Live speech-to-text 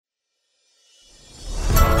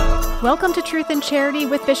Welcome to Truth and Charity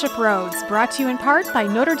with Bishop Rhoades, brought to you in part by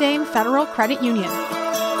Notre Dame Federal Credit Union.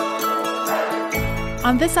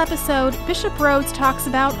 On this episode, Bishop Rhoades talks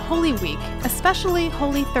about Holy Week, especially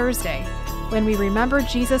Holy Thursday, when we remember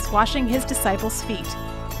Jesus washing his disciples' feet.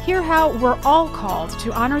 Hear how we're all called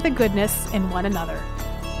to honor the goodness in one another.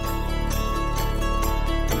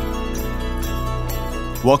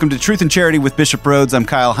 Welcome to Truth and Charity with Bishop Rhoades. I'm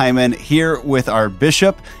Kyle Hyman here with our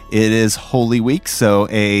bishop. It is Holy Week, so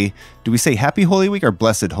do we say Happy Holy Week or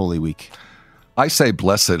Blessed Holy Week? I say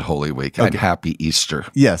Blessed Holy Week and Happy Easter.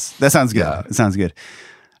 Yes, that sounds good. Yeah. It sounds good.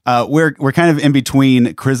 We're kind of in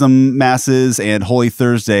between Chrism Masses and Holy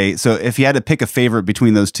Thursday. So if you had to pick a favorite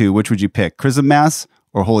between those two, which would you pick? Chrism Mass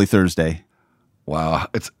or Holy Thursday? Wow.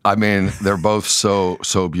 They're both so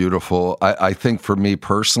beautiful. I think for me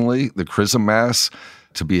personally, the Chrism Mass,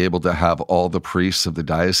 to be able to have all the priests of the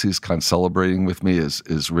diocese celebrating with me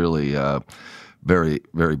is really very,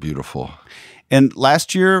 very beautiful. And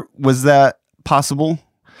last year, was that possible?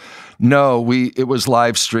 No, it was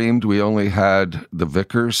live streamed. We only had the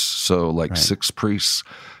vicars, so 6 priests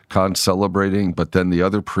celebrating, but then the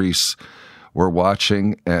other priests were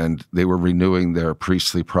watching and they were renewing their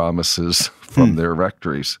priestly promises from their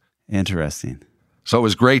rectories. Interesting. So it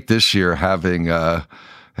was great this year having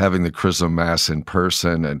the Chrism Mass in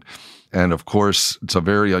person, and of course it's a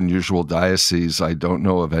very unusual diocese. I don't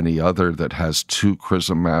know of any other that has 2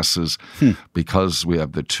 Chrism Masses because we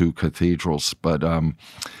have the 2 cathedrals. But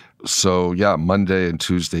Monday and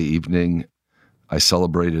Tuesday evening, I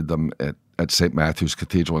celebrated them at St. Matthew's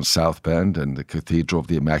Cathedral in South Bend and the Cathedral of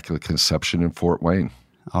the Immaculate Conception in Fort Wayne.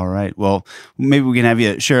 All right. Well, maybe we can have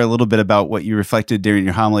you share a little bit about what you reflected during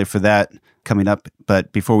your homily for that coming up.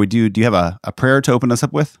 But before we do you have a prayer to open us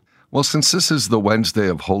up with? Well, since this is the Wednesday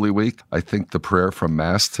of Holy Week, I think the prayer from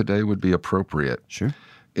Mass today would be appropriate. Sure.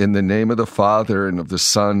 In the name of the Father, and of the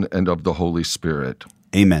Son, and of the Holy Spirit.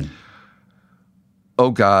 Amen.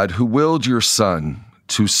 O God, who willed your Son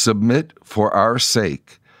to submit for our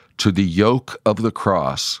sake to the yoke of the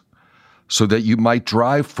cross, so that you might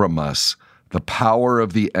drive from us the power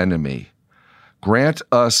of the enemy, grant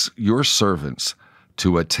us, your servants,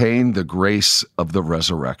 to attain the grace of the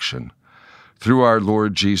resurrection. Through our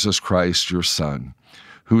Lord Jesus Christ, your Son,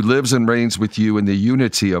 who lives and reigns with you in the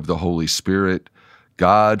unity of the Holy Spirit,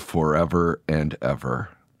 God forever and ever.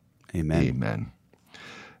 Amen. Amen.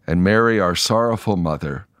 And Mary, our sorrowful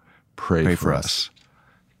mother, pray for us.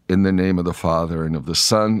 In the name of the Father, and of the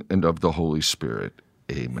Son, and of the Holy Spirit.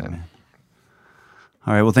 Amen.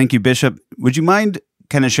 All right. Well, thank you, Bishop. Would you mind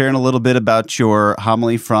kind of sharing a little bit about your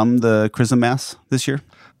homily from the Chrism Mass this year?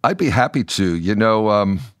 I'd be happy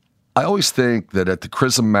to. I always think that at the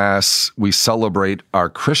Chrism Mass, we celebrate our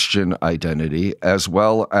Christian identity as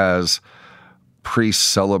well as priests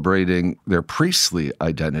celebrating their priestly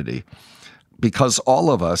identity. Because all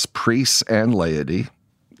of us, priests and laity,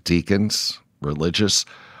 deacons, religious,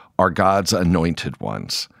 are God's anointed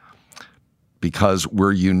ones. Because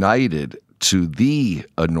we're united to the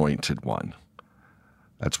Anointed One.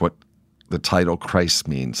 That's what the title Christ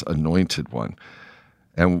means, Anointed One.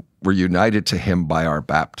 And we're united to him by our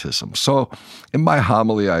baptism. So in my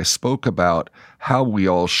homily, I spoke about how we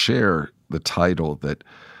all share the title that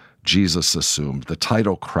Jesus assumed, the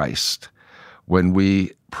title Christ, when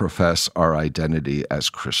we profess our identity as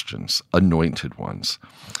Christians, anointed ones.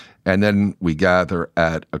 And then we gather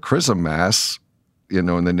at a Chrism Mass,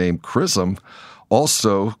 and the name Chrism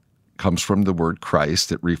also comes from the word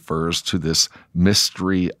Christ. It refers to this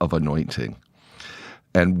mystery of anointing.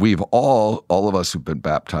 And we've all of us who've been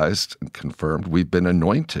baptized and confirmed, we've been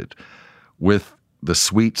anointed with the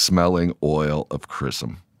sweet-smelling oil of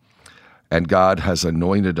chrism. And God has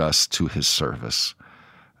anointed us to his service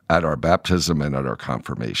at our baptism and at our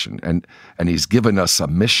confirmation. And he's given us a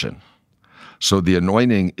mission. So the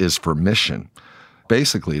anointing is for mission,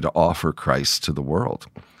 basically to offer Christ to the world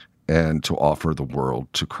and to offer the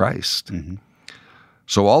world to Christ. Mm-hmm.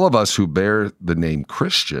 So all of us who bear the name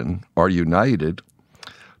Christian are united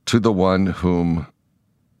to the one whom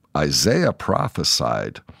Isaiah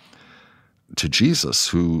prophesied to Jesus,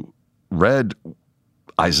 who read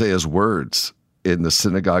Isaiah's words in the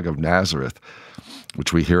synagogue of Nazareth,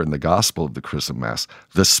 which we hear in the gospel of the Chrism Mass.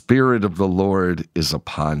 The Spirit of the Lord is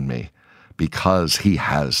upon me because he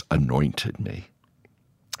has anointed me.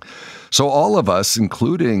 So all of us,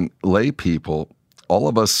 including lay people, all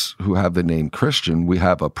of us who have the name Christian, we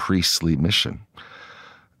have a priestly mission.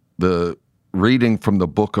 The reading from the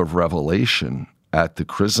book of Revelation at the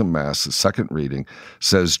Chrism Mass, the second reading,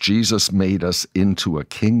 says Jesus made us into a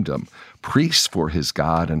kingdom, priests for his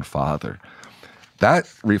God and Father.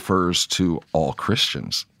 That refers to all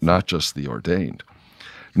Christians, not just the ordained.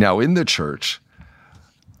 Now, in the church,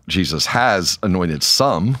 Jesus has anointed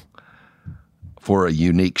some for a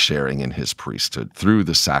unique sharing in his priesthood through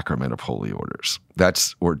the sacrament of holy orders.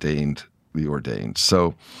 That's ordained, the ordained.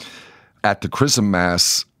 So at the Chrism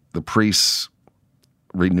Mass, the priests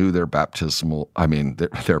renew their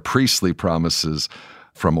their priestly promises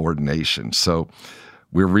from ordination. So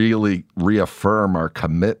we really reaffirm our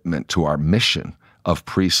commitment to our mission of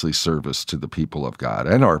priestly service to the people of God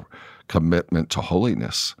and our commitment to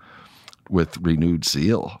holiness with renewed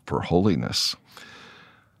zeal for holiness.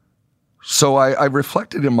 So I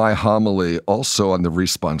reflected in my homily also on the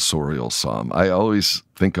responsorial psalm. I always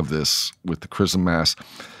think of this with the Chrism Mass,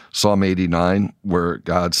 Psalm 89, where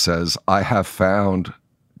God says, I have found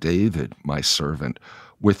David, my servant,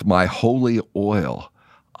 with my holy oil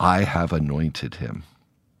I have anointed him,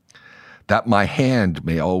 that my hand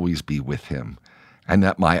may always be with him, and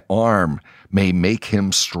that my arm may make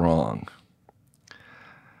him strong.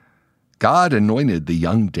 God anointed the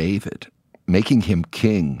young David, making him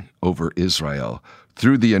king over Israel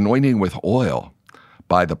through the anointing with oil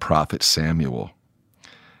by the prophet Samuel.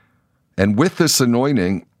 And with this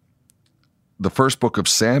anointing, the first book of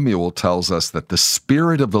Samuel tells us that the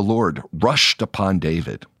Spirit of the Lord rushed upon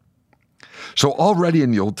David. So already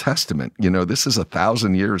in the Old Testament, this is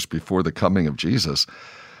 1,000 years before the coming of Jesus,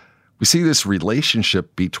 we see this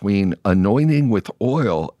relationship between anointing with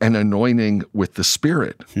oil and anointing with the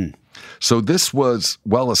Spirit. So this was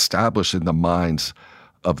well established in the minds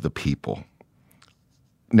of the people.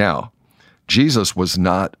 Now, Jesus was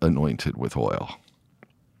not anointed with oil.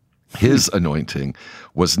 His anointing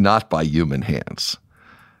was not by human hands.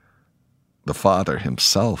 The Father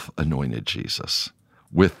himself anointed Jesus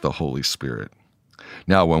with the Holy Spirit.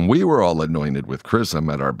 Now, when we were all anointed with chrism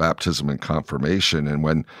at our baptism and confirmation, and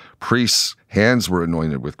when priests' hands were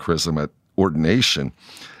anointed with chrism at ordination,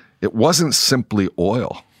 it wasn't simply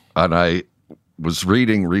oil. And I was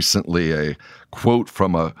reading recently a quote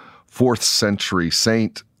from a 4th century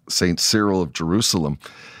saint, St. Cyril of Jerusalem,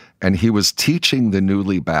 and he was teaching the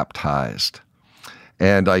newly baptized.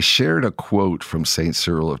 And I shared a quote from St.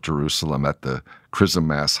 Cyril of Jerusalem at the Chrism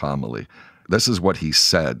Mass homily. This is what he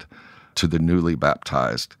said to the newly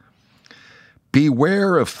baptized.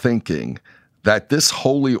 Beware of thinking that this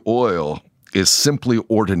holy oil is simply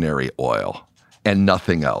ordinary oil and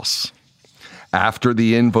nothing else. After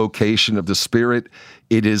the invocation of the Spirit,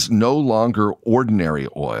 it is no longer ordinary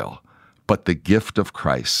oil, but the gift of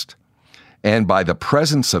Christ. And by the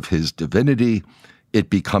presence of his divinity, it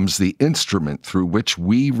becomes the instrument through which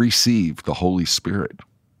we receive the Holy Spirit.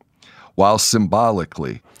 While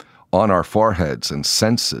symbolically, on our foreheads and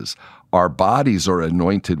senses, our bodies are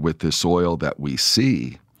anointed with this oil that we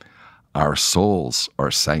see, our souls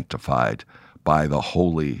are sanctified by the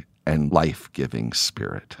Holy and life-giving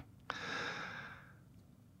Spirit.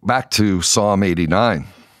 Back to Psalm 89.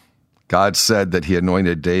 God said that he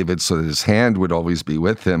anointed David so that his hand would always be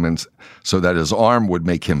with him and so that his arm would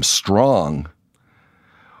make him strong.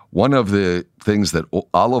 One of the things that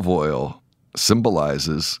olive oil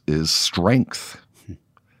symbolizes is strength.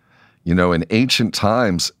 In ancient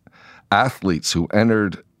times, athletes who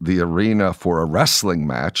entered the arena for a wrestling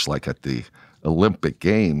match, like at the Olympic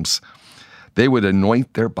Games, they would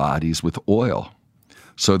anoint their bodies with oil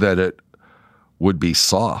so that it would be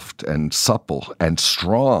soft and supple and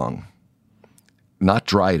strong, not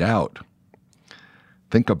dried out.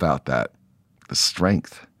 Think about that, the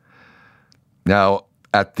strength. Now,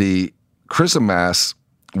 at the Chrism Mass,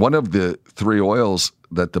 one of the 3 oils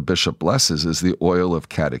that the bishop blesses is the oil of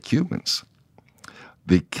catechumens.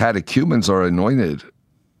 The catechumens are anointed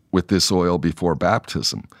with this oil before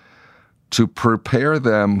baptism to prepare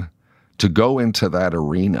them to go into that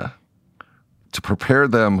arena, to prepare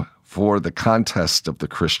them for the contest of the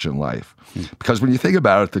Christian life. Because when you think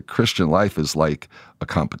about it, the Christian life is like a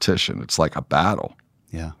competition. It's like a battle.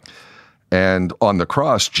 Yeah. And on the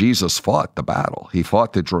cross, Jesus fought the battle. He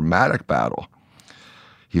fought the dramatic battle.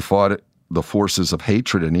 He fought the forces of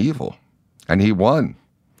hatred and evil. And he won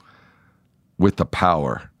with the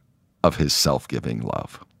power of his self-giving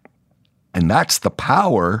love. And that's the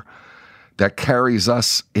power that carries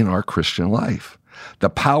us in our Christian life. The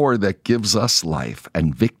power that gives us life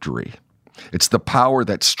and victory. It's the power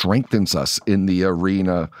that strengthens us in the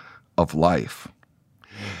arena of life.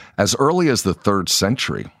 As early as the 3rd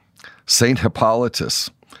century, St.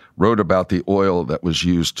 Hippolytus wrote about the oil that was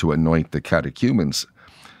used to anoint the catechumens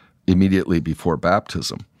immediately before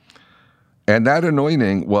baptism. And that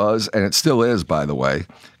anointing was, and it still is, by the way,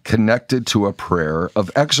 connected to a prayer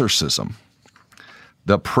of exorcism.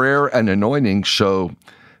 The prayer and anointing show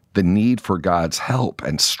the need for God's help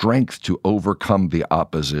and strength to overcome the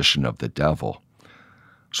opposition of the devil.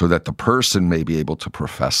 so that the person may be able to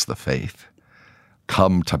profess the faith,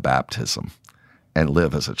 come to baptism, and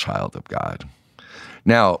live as a child of God.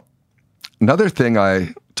 Now, another thing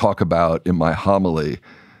I talk about in my homily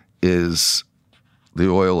is the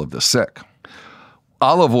oil of the sick.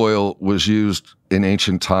 Olive oil was used in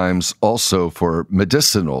ancient times also for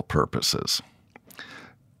medicinal purposes.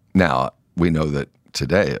 Now, we know that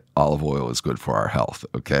today olive oil is good for our health,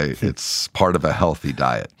 okay? It's part of a healthy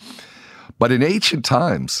diet. But in ancient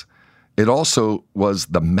times, it also was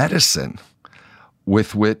the medicine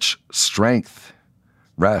with which strength,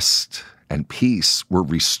 rest, and peace were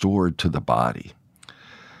restored to the body.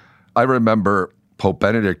 I remember Pope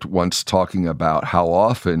Benedict once talking about how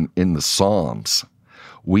often in the Psalms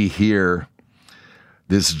we hear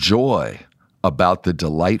this joy about the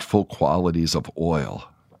delightful qualities of oil,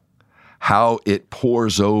 how it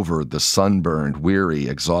pours over the sunburned, weary,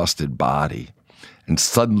 exhausted body, and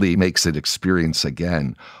suddenly makes it experience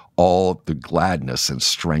again all the gladness and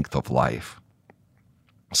strength of life.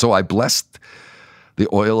 So I blessed the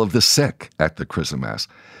oil of the sick at the Chrism Mass.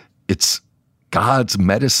 It's God's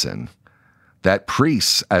medicine that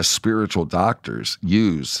priests, as spiritual doctors,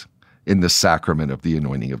 use in the sacrament of the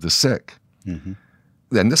anointing of the sick. Mm-hmm.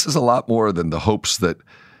 And this is a lot more than the hopes that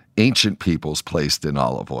ancient peoples placed in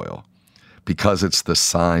olive oil, because it's the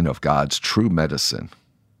sign of God's true medicine.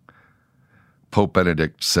 Pope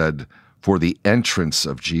Benedict said, "For the entrance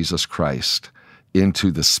of Jesus Christ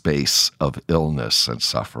into the space of illness and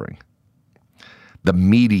suffering, the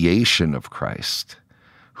mediation of Christ,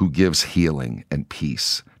 who gives healing and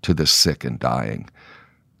peace to the sick and dying,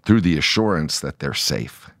 through the assurance that they're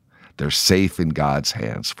safe. They're safe in God's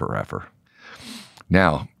hands forever."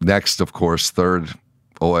 Now, next, of course, third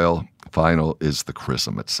oil, final, is the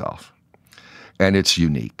chrism itself. And it's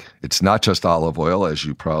unique. It's not just olive oil, as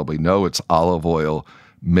you probably know. It's olive oil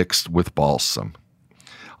mixed with balsam,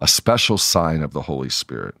 a special sign of the Holy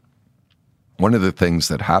Spirit. One of the things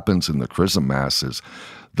that happens in the Chrism Mass is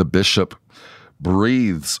the bishop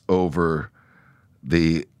breathes over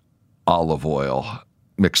the olive oil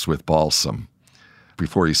mixed with balsam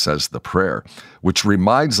before he says the prayer, which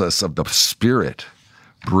reminds us of the Spirit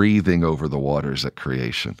breathing over the waters at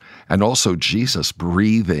creation, and also Jesus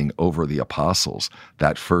breathing over the apostles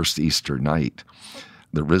that first Easter night,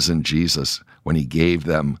 the risen Jesus, when he gave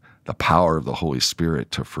them the power of the Holy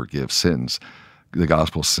Spirit to forgive sins. The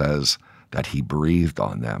gospel says that he breathed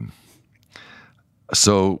on them.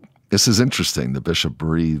 So this is interesting. The bishop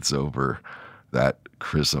breathes over that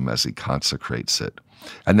chrism as he consecrates it.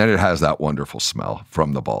 And then it has that wonderful smell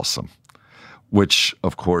from the balsam, which,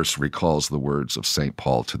 of course, recalls the words of St.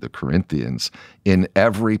 Paul to the Corinthians, "In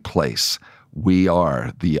every place we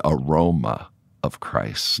are the aroma of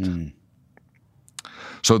Christ." Mm.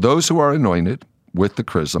 So those who are anointed with the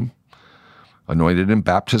chrism, anointed in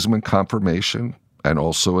baptism and confirmation, and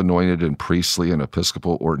also anointed in priestly and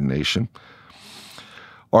episcopal ordination,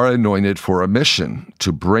 are anointed for a mission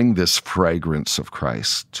to bring this fragrance of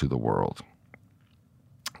Christ to the world.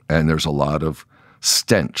 And there's a lot of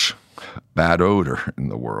stench, bad odor in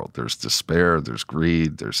the world. There's despair, there's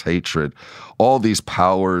greed, there's hatred, all these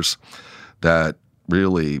powers that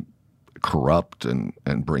really corrupt and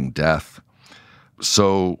bring death.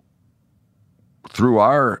 So through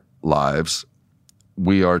our lives,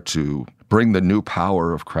 we are to bring the new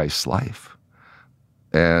power of Christ's life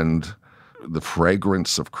and the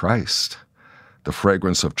fragrance of Christ, the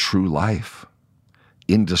fragrance of true life,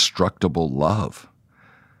 indestructible love,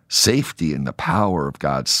 safety in the power of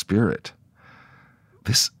God's Spirit.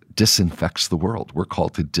 This disinfects the world. We're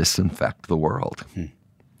called to disinfect the world.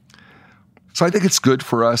 So I think it's good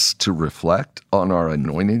for us to reflect on our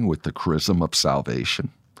anointing with the chrism of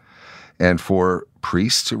salvation, and for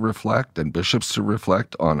priests to reflect and bishops to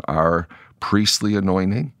reflect on our priestly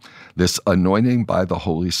anointing, this anointing by the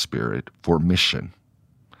Holy Spirit for mission.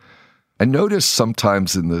 And notice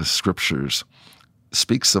sometimes in the scriptures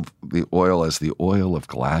speaks of the oil as the oil of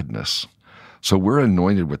gladness. So we're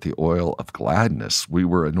anointed with the oil of gladness. We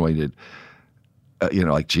were anointed,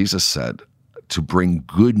 like Jesus said, to bring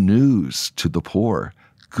good news to the poor.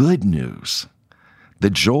 Good news. The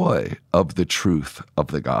joy of the truth of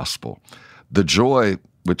the gospel. The joy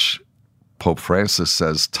which Pope Francis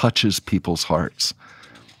says touches people's hearts.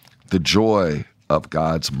 The joy of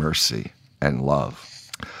God's mercy and love.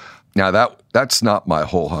 Now that's not my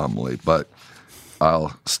whole homily, but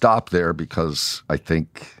I'll stop there because I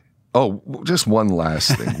think, just one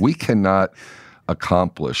last thing. We cannot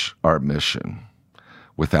accomplish our mission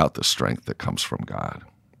without the strength that comes from God.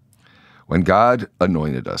 When God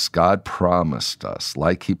anointed us, God promised us,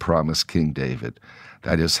 like he promised King David,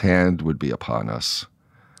 that his hand would be upon us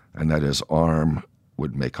and that his arm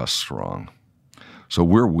would make us strong. So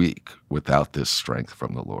we're weak without this strength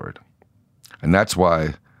from the Lord. And that's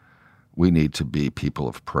why we need to be people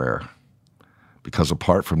of prayer, because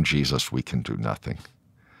apart from Jesus, we can do nothing.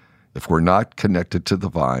 If we're not connected to the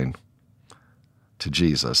vine, to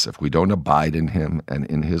Jesus, if we don't abide in him and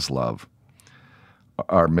in his love,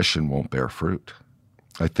 our mission won't bear fruit.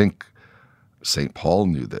 I think St. Paul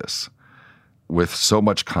knew this. With so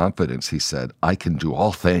much confidence, he said, I can do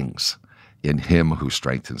all things in him who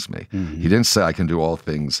strengthens me. He didn't say I can do all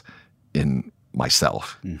things in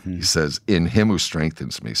myself. He says, in him who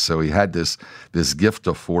strengthens me. So he had this gift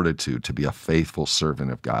of fortitude to be a faithful servant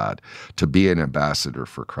of God, to be an ambassador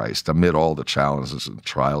for Christ amid all the challenges and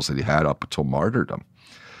trials that he had up until martyrdom.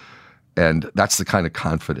 And that's the kind of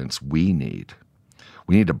confidence we need.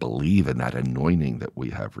 We need to believe in that anointing that we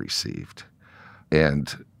have received,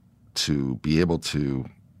 and to be able to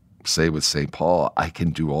say with St. Paul, I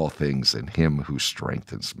can do all things in him who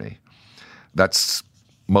strengthens me. That's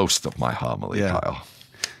most of my homily, Kyle.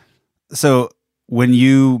 So when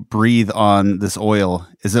you breathe on this oil,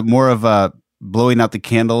 is it more of a blowing out the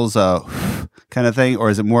candles kind of thing, or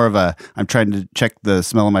is it more of a I'm trying to check the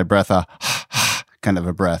smell of my breath, kind of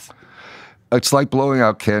a breath? It's like blowing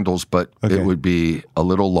out candles, but it would be a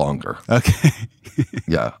little longer. Okay.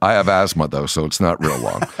 Yeah. I have asthma, though, so it's not real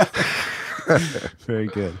long. Very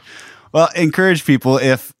good. Well, encourage people,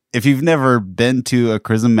 if you've never been to a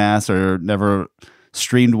Chrism Mass or never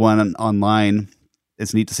streamed one online,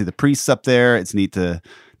 it's neat to see the priests up there. It's neat to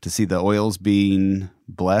see the oils being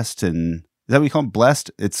blessed. And is that what you call them?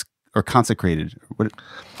 Blessed? Or consecrated? What?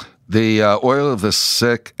 The oil of the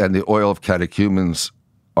sick and the oil of catechumens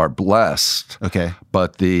are blessed. Okay.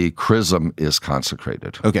 But the chrism is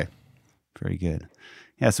consecrated. Okay. Very good.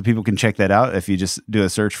 Yeah, so people can check that out. If you just do a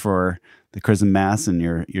search for the Chrism Mass in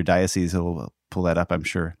your diocese, it'll pull that up, I'm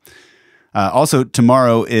sure. Also,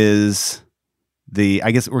 tomorrow is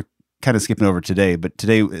I guess we're kind of skipping over today, but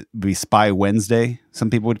today would be Spy Wednesday, some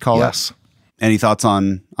people would call it. Yes. Any thoughts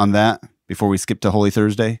on that before we skip to Holy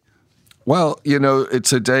Thursday? Well,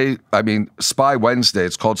 it's a day, Spy Wednesday,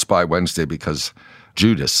 it's called Spy Wednesday because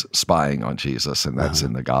Judas spying on Jesus, and that's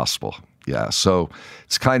in the gospel. Yeah, so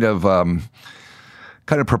it's kind of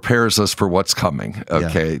prepares us for what's coming.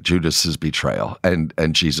 Okay, Judas's betrayal and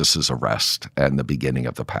Jesus's arrest and the beginning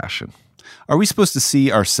of the Passion. Are we supposed to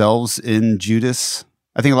see ourselves in Judas?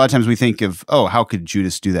 I think a lot of times we think of, how could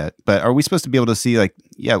Judas do that? But are we supposed to be able to see,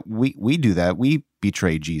 we do that. We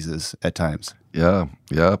betray Jesus at times. Yeah,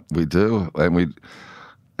 we do, and we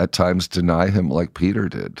at times deny him like Peter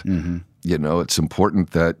did. Mm-hmm. It's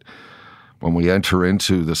important that when we enter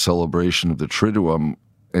into the celebration of the Triduum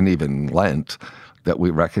and even Lent, that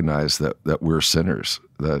we recognize that we're sinners,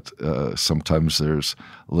 that sometimes there's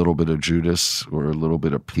a little bit of Judas or a little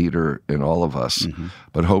bit of Peter in all of us,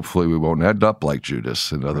 but hopefully we won't end up like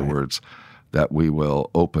Judas. In other words, that we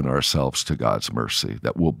will open ourselves to God's mercy,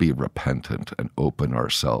 that we'll be repentant and open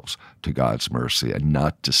ourselves to God's mercy and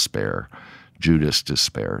not despair. Judas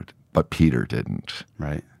despaired, but Peter didn't.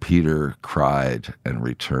 Right. Peter cried and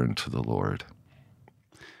returned to the Lord.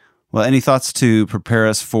 Well, any thoughts to prepare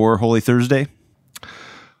us for Holy Thursday?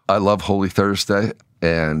 I love Holy Thursday,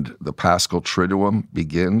 and the Paschal Triduum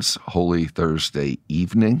begins Holy Thursday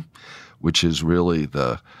evening, which is really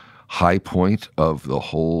the high point of the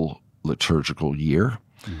whole liturgical year.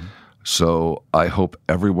 Mm-hmm. So I hope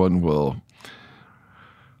everyone will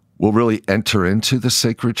really enter into the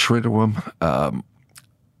sacred Triduum,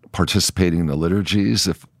 participating in the liturgies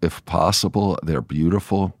if possible. They're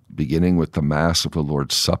beautiful, beginning with the Mass of the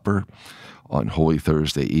Lord's Supper on Holy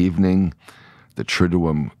Thursday evening. The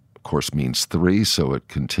Triduum, of course, means 3, so it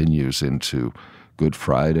continues into Good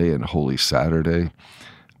Friday and Holy Saturday,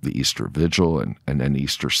 the Easter Vigil, and then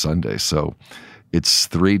Easter Sunday. So it's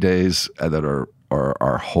 3 days that are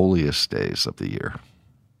our holiest days of the year.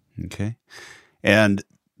 Okay. And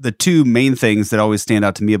the two main things that always stand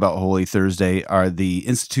out to me about Holy Thursday are the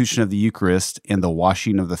institution of the Eucharist and the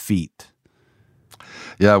washing of the feet.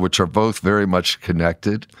 Yeah, which are both very much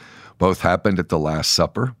connected. Both happened at the Last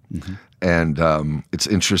Supper. Mm-hmm. And it's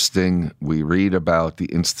interesting, we read about the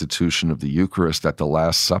institution of the Eucharist at the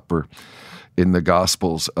Last Supper in the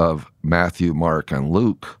Gospels of Matthew, Mark, and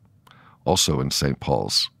Luke, also in St.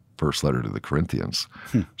 Paul's first letter to the Corinthians.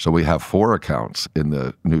 So we have 4 accounts in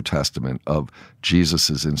the New Testament of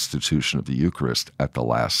Jesus' institution of the Eucharist at the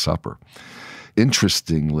Last Supper.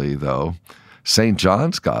 Interestingly, though, St.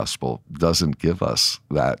 John's Gospel doesn't give us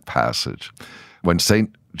that passage. When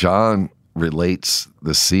St. John relates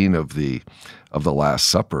the scene of the Last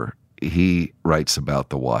Supper, he writes about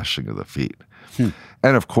the washing of the feet.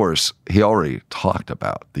 And of course, he already talked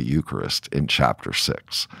about the Eucharist in chapter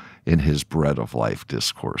 6 in his Bread of Life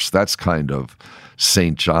discourse. That's kind of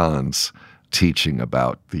St. John's teaching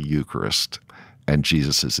about the Eucharist and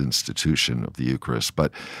Jesus' institution of the Eucharist.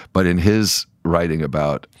 But in his writing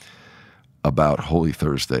about Holy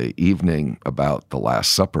Thursday evening, about the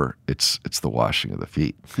Last Supper, it's the washing of the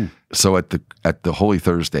feet. So at the Holy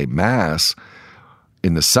Thursday Mass,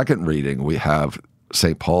 in the second reading, we have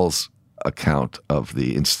St. Paul's account of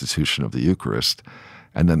the institution of the Eucharist,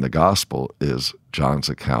 and then the Gospel is John's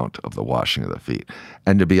account of the washing of the feet.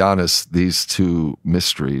 And to be honest, these two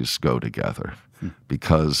mysteries go together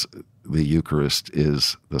because the Eucharist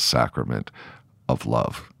is the sacrament of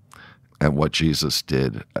love. And what Jesus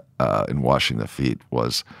did in washing the feet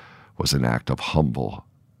was an act of humble,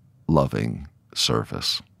 loving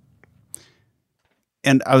service.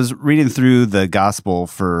 And I was reading through the Gospel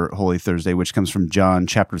for Holy Thursday, which comes from John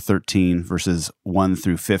chapter 13, verses 1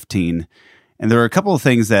 through 15. And there were a couple of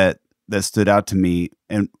things that stood out to me.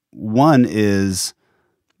 And one is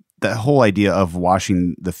the whole idea of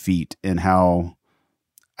washing the feet, and how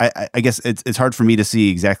I guess it's hard for me to see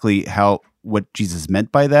exactly what Jesus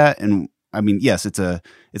meant by that. And I mean, yes, it's a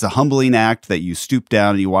humbling act that you stoop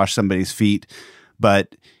down and you wash somebody's feet,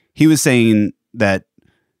 but he was saying that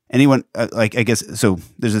anyone, I guess, so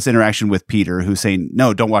there's this interaction with Peter who's saying,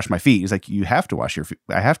 no, don't wash my feet. He's like, you have to wash your feet.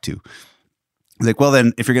 I have to. He's like, well,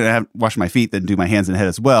 then if you're going to wash my feet, then do my hands and head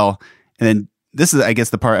as well. And then this is, I guess,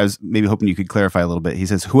 the part I was maybe hoping you could clarify a little bit. He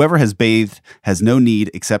says, whoever has bathed has no need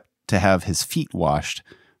except to have his feet washed,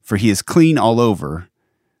 for he is clean all over.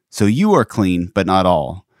 So you are clean, but not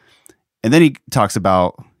all. And then he talks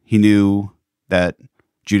about he knew that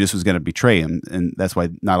Judas was going to betray him, and that's why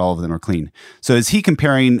not all of them are clean. So is he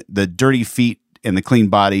comparing the dirty feet and the clean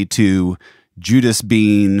body to Judas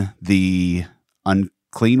being the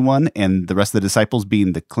unclean one and the rest of the disciples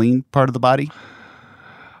being the clean part of the body?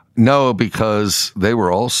 No, because they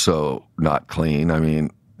were also not clean. I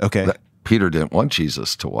mean, okay. Peter didn't want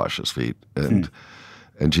Jesus to wash his feet. And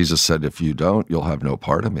Jesus said, if you don't, you'll have no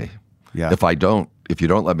part of me. Yeah. If you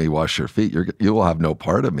don't let me wash your feet, you will have no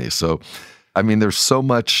part of me. So, I mean, there's so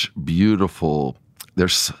many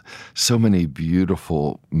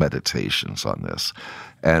beautiful meditations on this.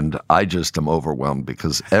 And I just am overwhelmed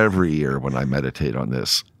because every year when I meditate on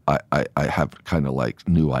this, I have kind of like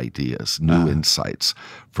new ideas, new insights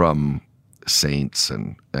from saints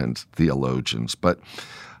and theologians. But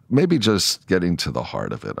maybe just getting to the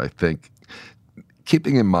heart of it, I think,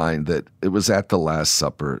 keeping in mind that it was at the Last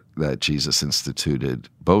Supper that Jesus instituted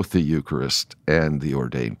both the Eucharist and the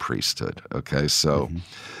ordained priesthood, okay? So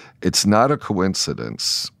it's not a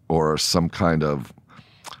coincidence or some kind of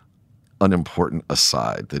unimportant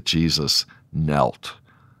aside that Jesus knelt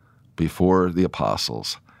before the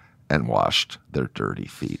apostles and washed their dirty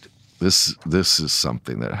feet. This is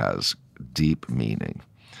something that has deep meaning.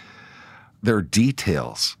 There are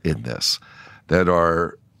details in this that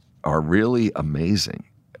are really amazing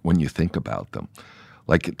when you think about them.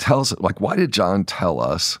 Like why did John tell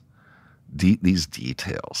us these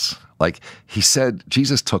details? Like he said,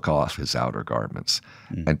 Jesus took off his outer garments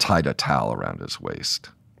and tied a towel around his waist.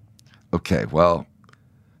 Okay, well,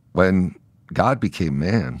 when God became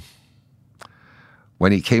man,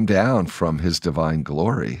 when he came down from his divine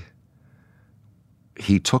glory,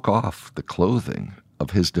 he took off the clothing of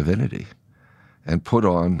his divinity and put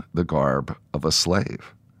on the garb of a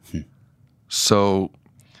slave. So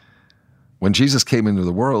when Jesus came into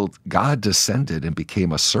the world, God descended and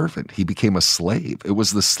became a servant. He became a slave. It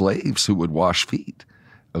was the slaves who would wash feet,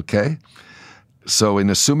 okay? So in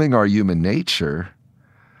assuming our human nature,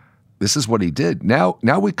 this is what he did. Now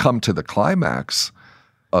we come to the climax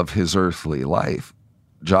of his earthly life.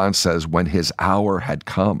 John says, when his hour had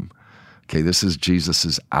come. Okay, this is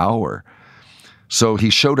Jesus's hour. So he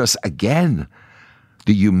showed us again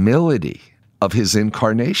the humility of his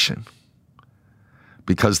incarnation.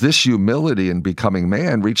 Because this humility in becoming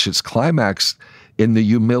man reached its climax in the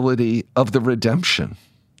humility of the redemption.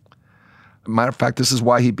 Matter of fact, this is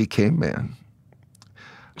why he became man.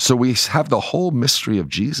 So we have the whole mystery of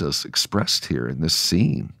Jesus expressed here in this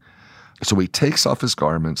scene. So he takes off his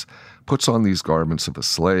garments, puts on these garments of a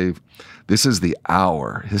slave. This is the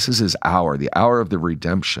hour. This is his hour, the hour of the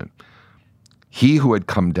redemption. He who had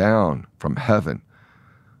come down from heaven,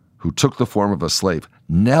 who took the form of a slave,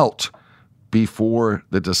 knelt before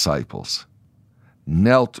the disciples,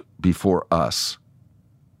 knelt before us,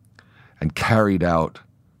 and carried out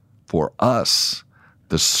for us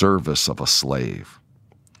the service of a slave.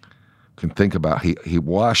 You can think about, he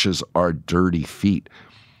washes our dirty feet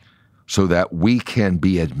so that we can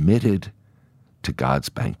be admitted to God's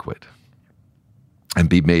banquet. and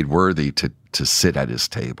be made worthy to sit at his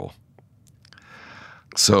table.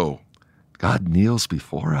 So God kneels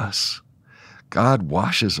before us. God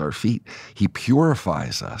washes our feet. He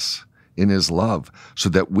purifies us in his love so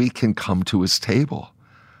that we can come to his table,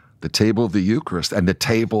 the table of the Eucharist and the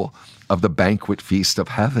table of the banquet feast of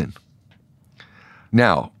heaven.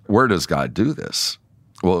 Now, where does God do this?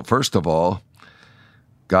 Well, first of all,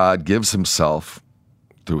 God gives himself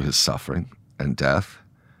through his suffering and death.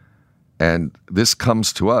 And this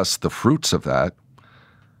comes to us, the fruits of that,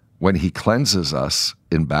 when he cleanses us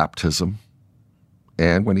in baptism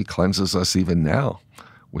and when he cleanses us even now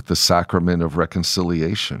with the sacrament of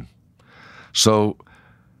reconciliation. So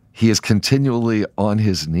he is continually on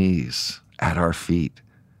his knees at our feet,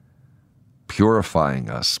 purifying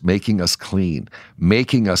us, making us clean,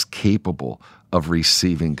 making us capable of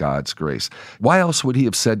receiving God's grace. Why else would he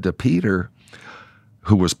have said to Peter,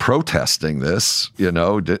 who was protesting this, he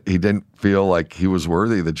didn't feel like he was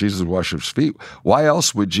worthy that Jesus would wash his feet. Why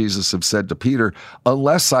else would Jesus have said to Peter,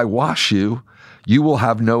 unless I wash you, you will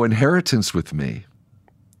have no inheritance with me?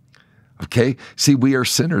 Okay? See, we are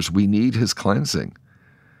sinners. We need his cleansing.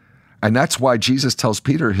 And that's why Jesus tells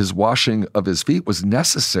Peter his washing of his feet was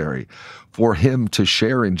necessary for him to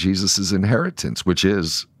share in Jesus' inheritance, which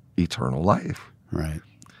is eternal life. Right.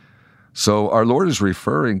 So our Lord is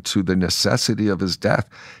referring to the necessity of his death.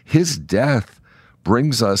 His death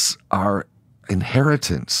brings us our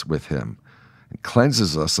inheritance with him and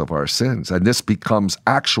cleanses us of our sins. And this becomes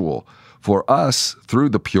actual for us through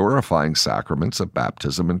the purifying sacraments of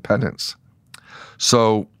baptism and penance.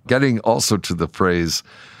 So getting also to the phrase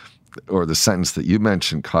or the sentence that you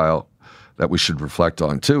mentioned, Kyle, that we should reflect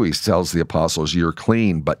on too. He tells the apostles, you're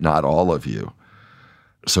clean, but not all of you.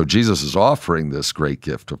 So Jesus is offering this great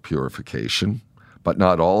gift of purification, but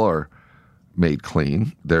not all are made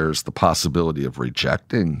clean. There's the possibility of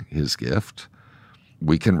rejecting his gift.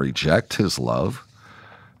 We can reject his love.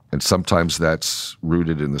 And sometimes that's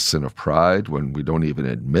rooted in the sin of pride when we don't even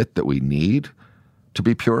admit that we need to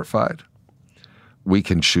be purified. We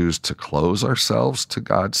can choose to close ourselves to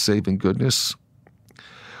God's saving goodness.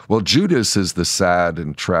 Well, Judas is the sad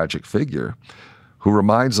and tragic figure who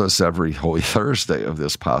reminds us every Holy Thursday of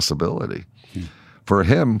this possibility. For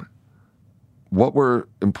him, what were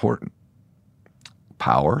important?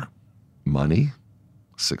 Power, money,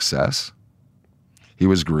 success. He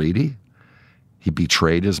was greedy. He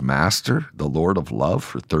betrayed his master, the Lord of love,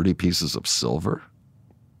 for 30 pieces of silver.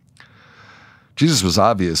 Jesus was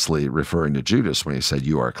obviously referring to Judas when he said,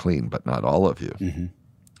 you are clean, but not all of you. Mm-hmm.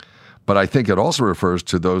 But I think it also refers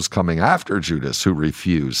to those coming after Judas who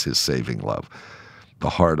refuse his saving love. The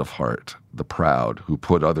hard of heart, the proud, who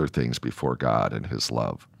put other things before God and his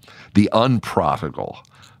love. The unprodigal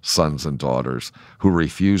sons and daughters who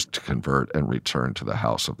refused to convert and return to the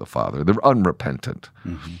house of the Father. The unrepentant.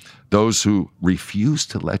 Mm-hmm. Those who refuse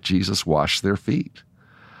to let Jesus wash their feet.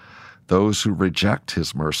 Those who reject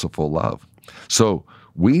his merciful love. So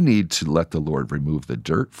we need to let the Lord remove the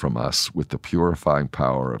dirt from us with the purifying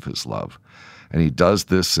power of his love. And he does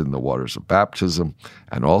this in the waters of baptism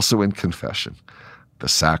and also in confession, the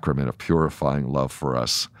sacrament of purifying love for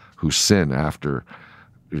us who sin after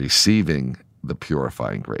receiving the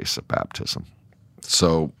purifying grace of baptism.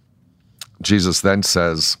 So Jesus then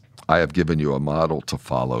says, I have given you a model to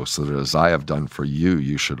follow so that as I have done for you,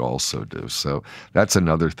 you should also do. So that's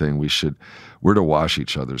another thing we're to wash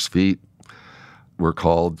each other's feet. We're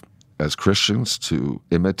called as Christians to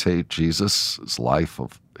imitate Jesus' life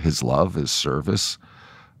of his love, his service,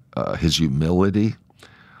 his humility.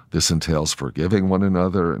 This entails forgiving one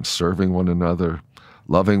another and serving one another,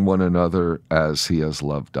 loving one another as he has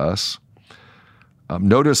loved us.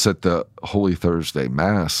 Notice at the Holy Thursday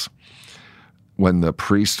Mass, when the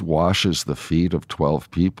priest washes the feet of 12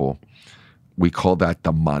 people, we call that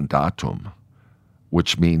the mandatum,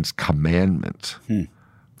 which means commandment.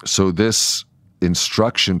 So this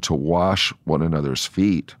instruction to wash one another's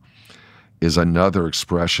feet is another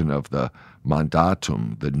expression of the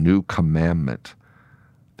mandatum, the new commandment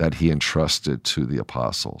that he entrusted to the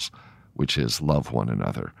apostles, which is love one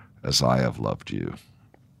another as I have loved you.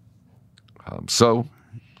 So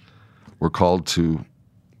we're called to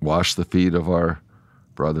wash the feet of our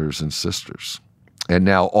brothers and sisters. And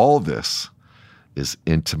now all this is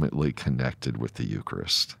intimately connected with the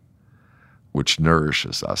Eucharist, which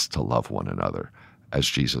nourishes us to love one another as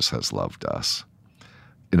Jesus has loved us.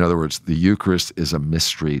 In other words, the Eucharist is a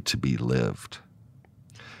mystery to be lived.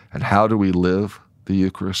 And how do we live the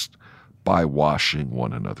Eucharist? By washing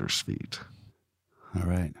one another's feet. All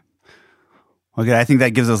right. Well, good. I think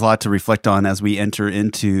that gives us a lot to reflect on as we enter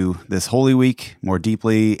into this Holy Week more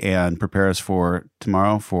deeply and prepare us for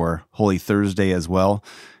tomorrow for Holy Thursday as well.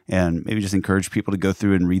 And maybe just encourage people to go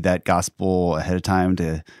through and read that gospel ahead of time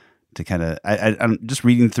to kind of, I'm just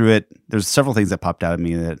reading through it. There's several things that popped out at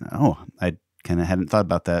me that, I kind of hadn't thought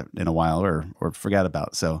about that in a while or forgot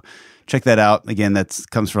about. So check that out. Again, that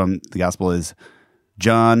comes from the gospel is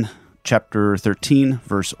John chapter 13,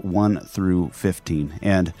 verse 1 through 15.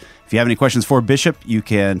 And if you have any questions for Bishop, you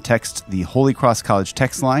can text the Holy Cross College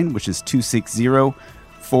text line, which is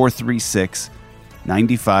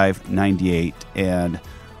 260-436-9598. And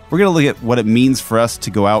we're going to look at what it means for us to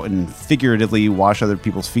go out and figuratively wash other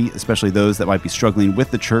people's feet, especially those that might be struggling with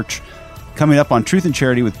the church. Coming up on Truth and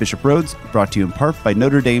Charity with Bishop Rhoades, brought to you in part by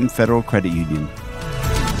Notre Dame Federal Credit Union.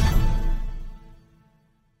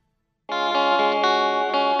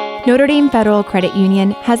 Notre Dame Federal Credit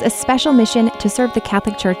Union has a special mission to serve the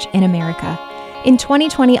Catholic Church in America. In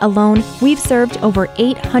 2020 alone, we've served over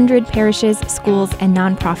 800 parishes, schools, and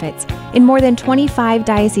nonprofits in more than 25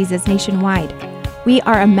 dioceses nationwide. We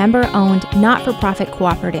are a member-owned, not-for-profit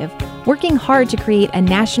cooperative, working hard to create a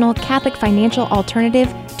national Catholic financial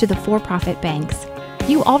alternative to the for-profit banks.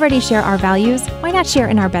 You already share our values. Why not share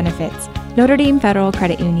in our benefits? Notre Dame Federal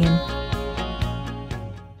Credit Union.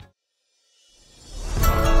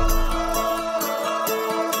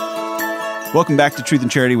 Welcome back to Truth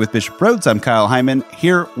and Charity with Bishop Rhoades. I'm Kyle Hyman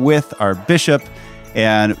here with our bishop,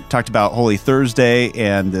 and talked about Holy Thursday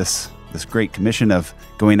and this great commission of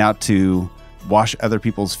going out to wash other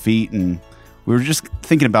people's feet. And we were just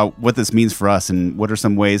thinking about what this means for us and what are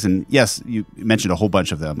some ways. And yes, you mentioned a whole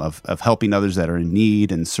bunch of them of helping others that are in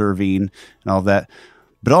need and serving and all of that.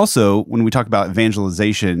 But also when we talk about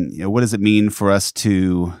evangelization, what does it mean for us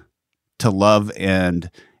to love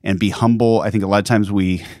and be humble? I think a lot of times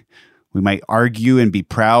we might argue and be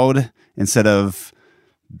proud instead of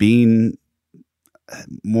being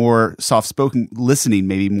more soft-spoken, listening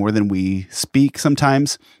maybe more than we speak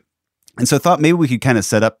sometimes. And so I thought maybe we could kind of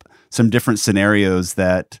set up some different scenarios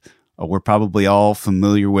that we're probably all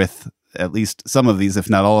familiar with, at least some of these, if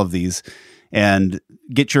not all of these, and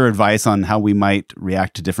get your advice on how we might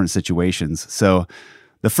react to different situations. So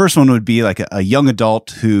the first one would be like a young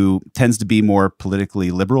adult who tends to be more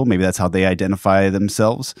politically liberal. Maybe that's how they identify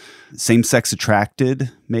themselves. Same-sex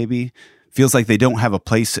attracted, maybe. Feels like they don't have a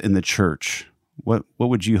place in the church. What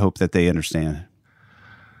would you hope that they understand?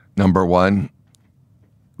 Number one,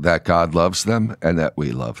 that God loves them and that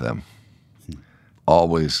we love them.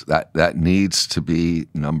 Always, that needs to be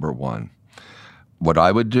number one. What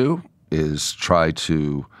I would do is try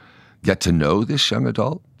to get to know this young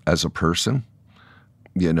adult as a person.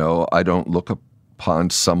 I don't look upon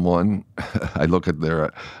someone, I look at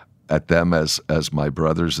them as my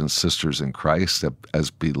brothers and sisters in Christ,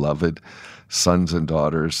 as beloved sons and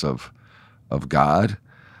daughters of God.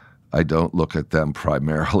 I don't look at them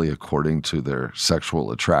primarily according to their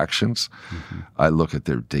sexual attractions. Mm-hmm. I look at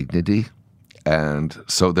their dignity. And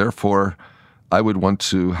so therefore, I would want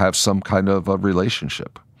to have some kind of a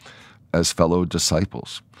relationship as fellow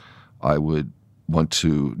disciples. I would want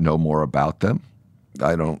to know more about them.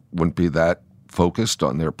 I wouldn't be that focused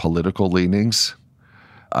on their political leanings.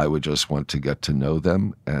 I would just want to get to know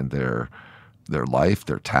them and their life,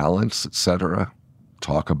 their talents, etc.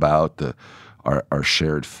 Talk about our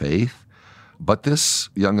shared faith. But this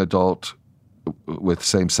young adult with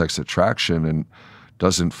same-sex attraction and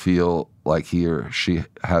doesn't feel like he or she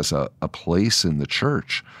has a place in the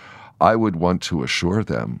church, I would want to assure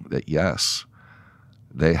them that yes,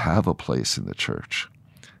 they have a place in the church.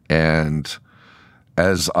 And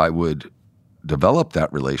as I would develop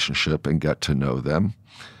that relationship and get to know them,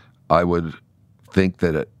 I would think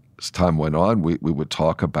that as time went on, we would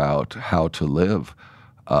talk about how to live,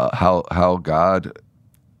 how God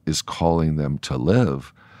is calling them to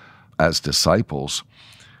live as disciples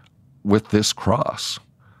with this cross,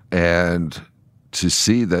 and to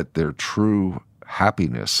see that their true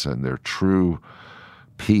happiness and their true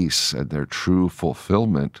peace and their true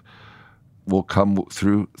fulfillment will come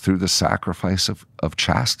through the sacrifice of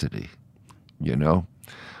chastity,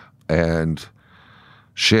 and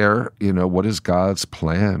share, what is God's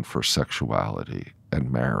plan for sexuality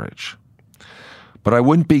and marriage. But I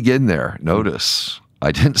wouldn't begin there. Notice,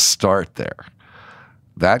 I didn't start there.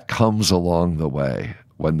 That comes along the way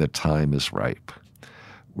when the time is ripe.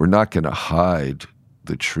 We're not going to hide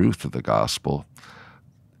the truth of the gospel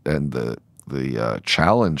and the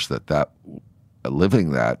challenge that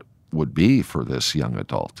living that would be for this young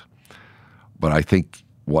adult. But I think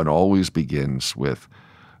one always begins with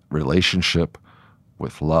relationship,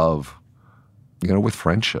 with love, with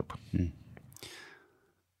friendship.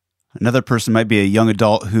 Another person might be a young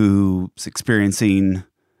adult who's experiencing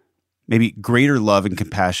maybe greater love and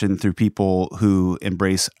compassion through people who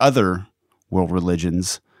embrace other world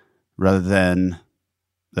religions rather than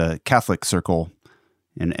the Catholic circle,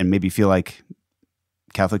 and maybe feel like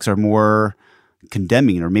Catholics are more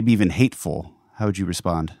condemning or maybe even hateful. How would you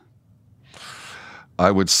respond? I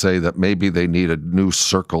would say that maybe they need a new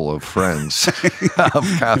circle of friends, of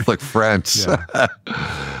Catholic friends.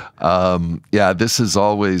 Yeah.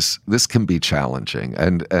 This can be challenging.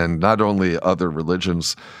 And not only other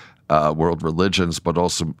religions, world religions, but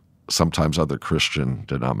also sometimes other Christian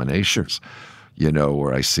denominations,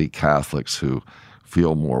 where I see Catholics who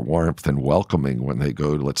feel more warmth and welcoming when they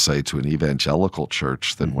go, let's say, to an evangelical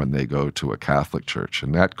church than when they go to a Catholic church.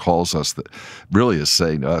 And that calls us, that really is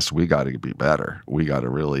saying to us, we got to be better. We got to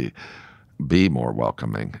really be more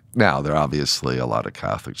welcoming. Now, there are obviously a lot of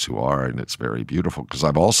Catholics who are, and it's very beautiful, because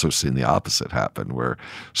I've also seen the opposite happen, where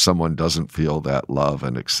someone doesn't feel that love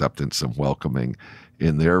and acceptance and welcoming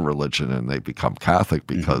in their religion, and they become Catholic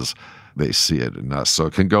because they see it in us. So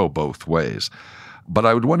it can go both ways. But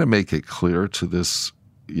I would want to make it clear to this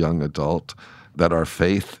young adult that our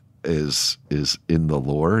faith is in the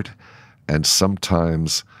Lord. And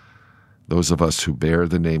sometimes those of us who bear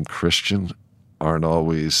the name Christian aren't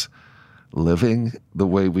always living the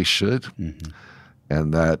way we should.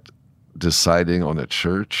 And that deciding on a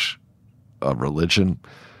church, a religion,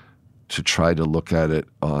 to try to look at it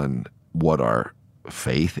on what our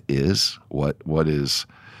faith is, what is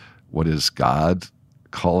God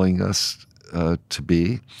calling us to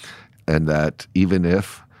be, and that even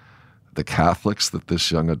if the Catholics that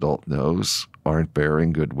this young adult knows aren't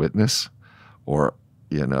bearing good witness, or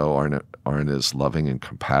aren't as loving and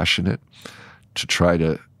compassionate, to try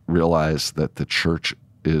to realize that the church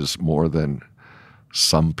is more than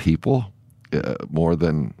some people, more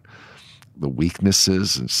than the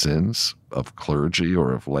weaknesses and sins of clergy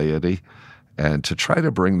or of laity, and to try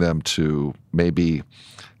to bring them to maybe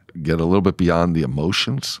get a little bit beyond the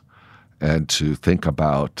emotions and to think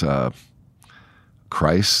about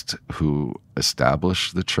Christ, who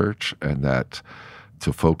established the church, and that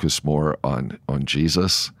to focus more on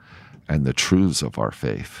Jesus and the truths of our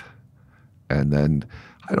faith. And then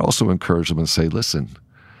I'd also encourage them and say, listen,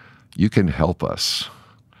 you can help us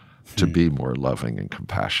to be more loving and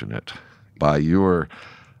compassionate by your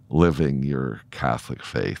living your Catholic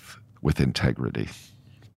faith with integrity.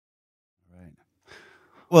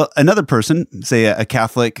 Well, another person, say a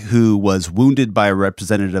Catholic who was wounded by a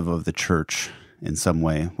representative of the church in some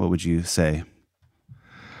way, what would you say?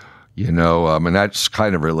 And that's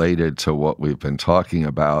kind of related to what we've been talking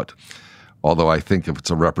about. Although I think if it's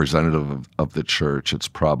a representative of the church, it's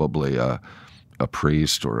probably a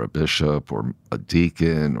priest or a bishop or a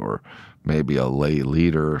deacon or maybe a lay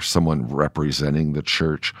leader, someone representing the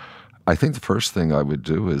church. I think the first thing I would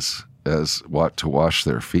do to wash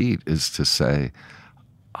their feet is to say,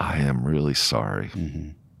 I am really sorry.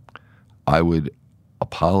 I would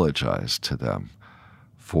apologize to them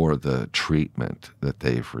for the treatment that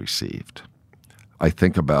they've received. I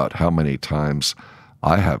think about how many times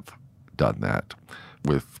I have done that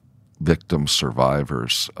with victim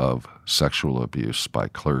survivors of sexual abuse by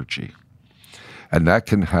clergy. And that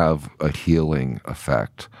can have a healing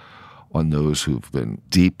effect on those who've been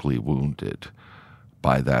deeply wounded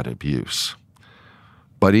by that abuse.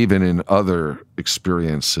 But even in other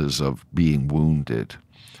experiences of being wounded,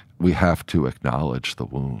 we have to acknowledge the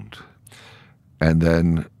wound and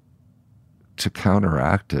then to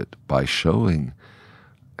counteract it by showing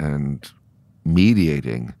and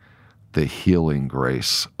mediating the healing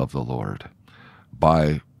grace of the Lord,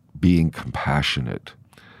 by being compassionate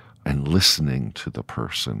and listening to the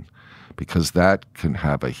person, because that can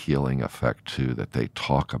have a healing effect too, that they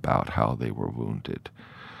talk about how they were wounded.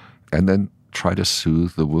 And then try to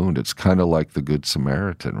soothe the wound. It's kind of like the Good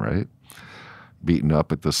Samaritan, right? Beaten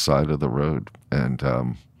up at the side of the road. And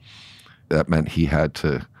that meant he had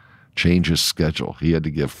to change his schedule. He had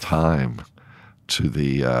to give time to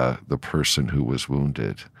the person who was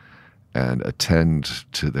wounded and attend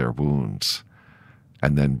to their wounds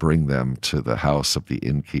and then bring them to the house of the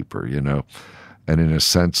innkeeper, And in a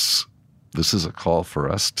sense, this is a call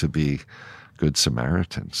for us to be Good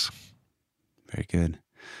Samaritans. Very good.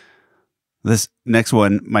 This next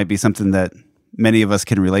one might be something that many of us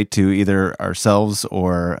can relate to, either ourselves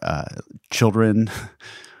or children.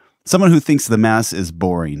 Someone who thinks the Mass is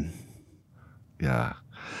boring. Yeah.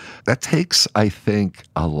 That takes, I think,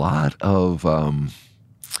 a lot of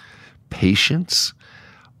patience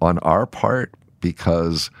on our part,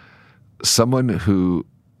 because someone who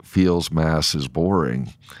feels Mass is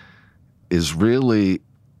boring is really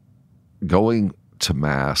going to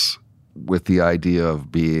Mass with the idea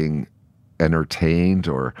of being entertained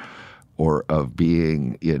or of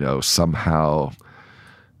being, somehow,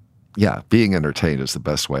 being entertained is the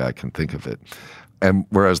best way I can think of it. And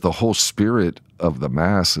whereas the whole spirit of the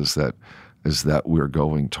Mass is that we're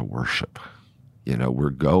going to worship. We're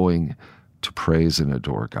going to praise and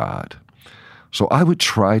adore God. So I would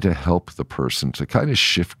try to help the person to kind of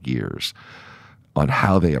shift gears on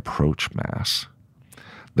how they approach Mass,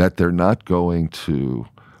 that they're not going to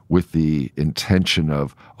with the intention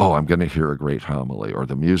of, I'm going to hear a great homily, or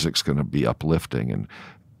the music's going to be uplifting, and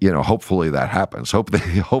hopefully that happens.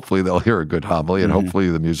 Hopefully they'll hear a good homily, and hopefully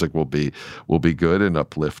the music will be good and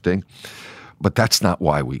uplifting. But that's not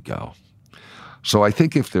why we go. So I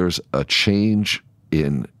think if there's a change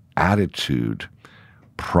in attitude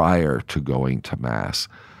prior to going to Mass,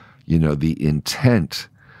 the intent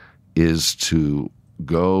is to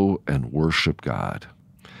go and worship God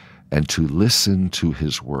and to listen to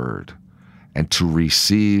his word and to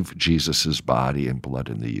receive Jesus' body and blood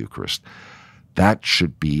in the Eucharist. That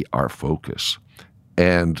should be our focus.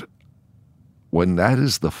 And when that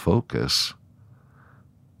is the focus,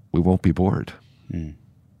 we won't be bored.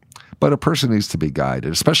 But a person needs to be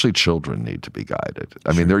guided, especially children need to be guided.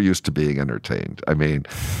 I mean, they're used to being entertained. I mean,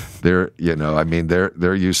 they're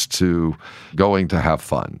used to going to have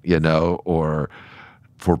fun, or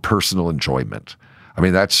for personal enjoyment. I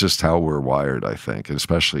mean, that's just how we're wired, I think,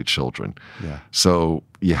 especially children. Yeah. So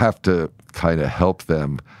you have to kind of help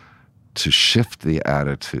them to shift the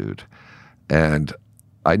attitude. And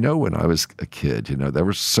I know when I was a kid, there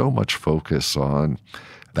was so much focus on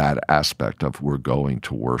that aspect of we're going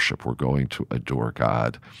to worship, we're going to adore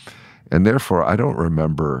God. And therefore, I don't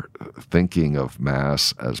remember thinking of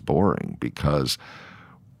Mass as boring, because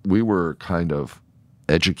we were kind of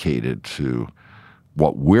educated to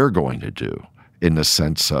what we're going to do, in the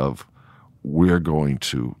sense of we're going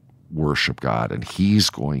to worship God and he's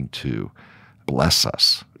going to bless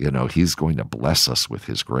us. He's going to bless us with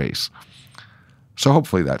his grace. So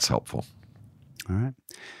hopefully that's helpful. All right.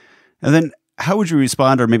 And then how would you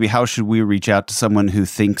respond, or maybe how should we reach out to someone who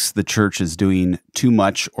thinks the church is doing too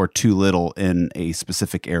much or too little in a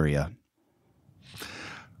specific area?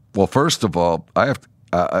 Well, first of all, I have,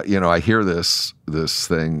 I hear this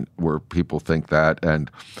thing where people think that, and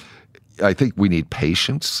I think we need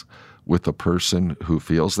patience with the person who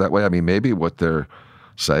feels that way. I mean, maybe what they're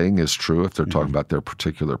saying is true if they're talking about their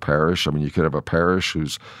particular parish. I mean, you could have a parish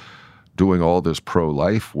who's doing all this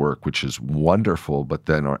pro-life work, which is wonderful, but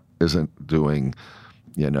then isn't doing,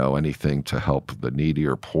 anything to help the needy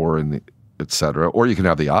or poor, et cetera. Or you can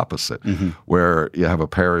have the opposite, where you have a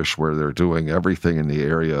parish where they're doing everything in the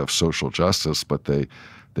area of social justice, but they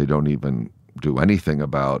don't even do anything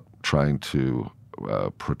about trying to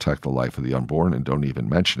protect the life of the unborn, and don't even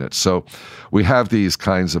mention it. So we have these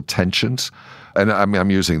kinds of tensions, and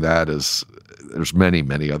I'm using that as there's many,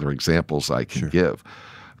 many other examples I can give.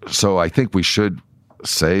 So I think we should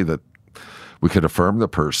say that we could affirm the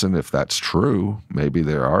person if that's true. Maybe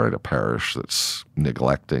they are at a parish that's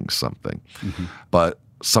neglecting something. But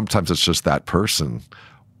sometimes it's just that person,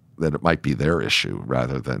 that it might be their issue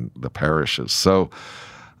rather than the parish's. So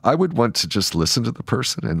I would want to just listen to the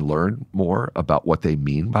person and learn more about what they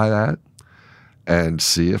mean by that, and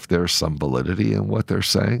see if there's some validity in what they're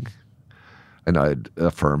saying. And I'd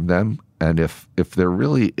affirm them. And if there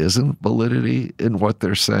really isn't validity in what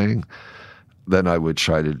they're saying, then I would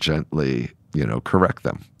try to gently, correct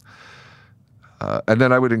them. And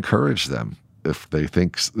then I would encourage them if they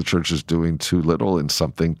think the church is doing too little in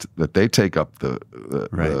something, that they take up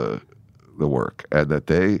the work, and that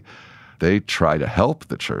they try to help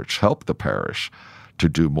the church, help the parish to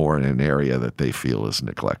do more in an area that they feel is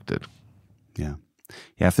neglected. Yeah.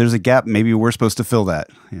 Yeah. If there's a gap, maybe we're supposed to fill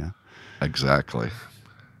that. Yeah. Exactly.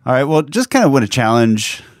 All right. Well, just kind of want to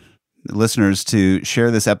challenge listeners to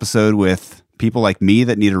share this episode with people like me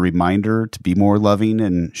that need a reminder to be more loving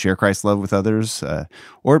and share Christ's love with others,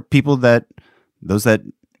 or people those that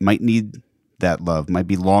might need that love, might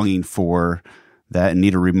be longing for that and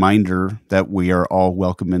need a reminder that we are all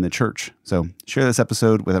welcome in the church. So share this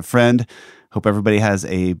episode with a friend. Hope everybody has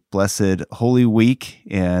a blessed Holy Week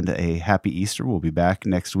and a happy Easter. We'll be back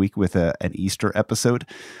next week with an Easter episode.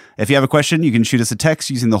 If you have a question, you can shoot us a text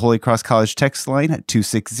using the Holy Cross College text line at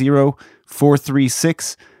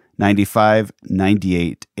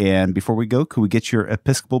 260-436-9598. And before we go, could we get your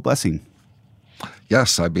Episcopal blessing?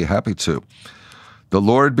 Yes, I'd be happy to. The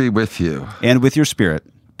Lord be with you. And with your spirit.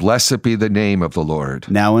 Blessed be the name of the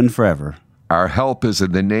Lord. Now and forever. Our help is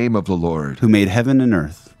in the name of the Lord, who made heaven and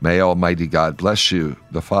earth. May Almighty God bless you,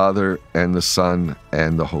 the Father and the Son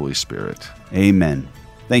and the Holy Spirit. Amen.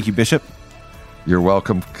 Thank you, Bishop. You're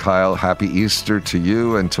welcome, Kyle. Happy Easter to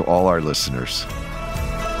you and to all our listeners.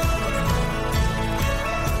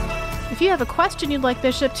 If you have a question you'd like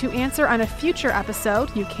Bishop to answer on a future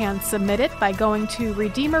episode, you can submit it by going to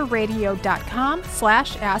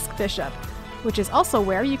redeemerradio.com/askbishop, which is also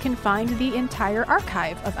where you can find the entire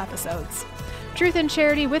archive of episodes. Truth and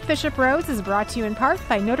Charity with Bishop Rhoades is brought to you in part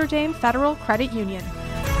by Notre Dame Federal Credit Union.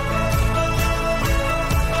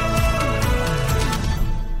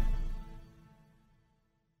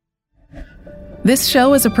 This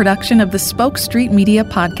show is a production of the Spoke Street Media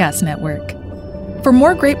Podcast Network. For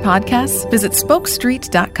more great podcasts, visit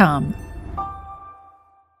spokestreet.com.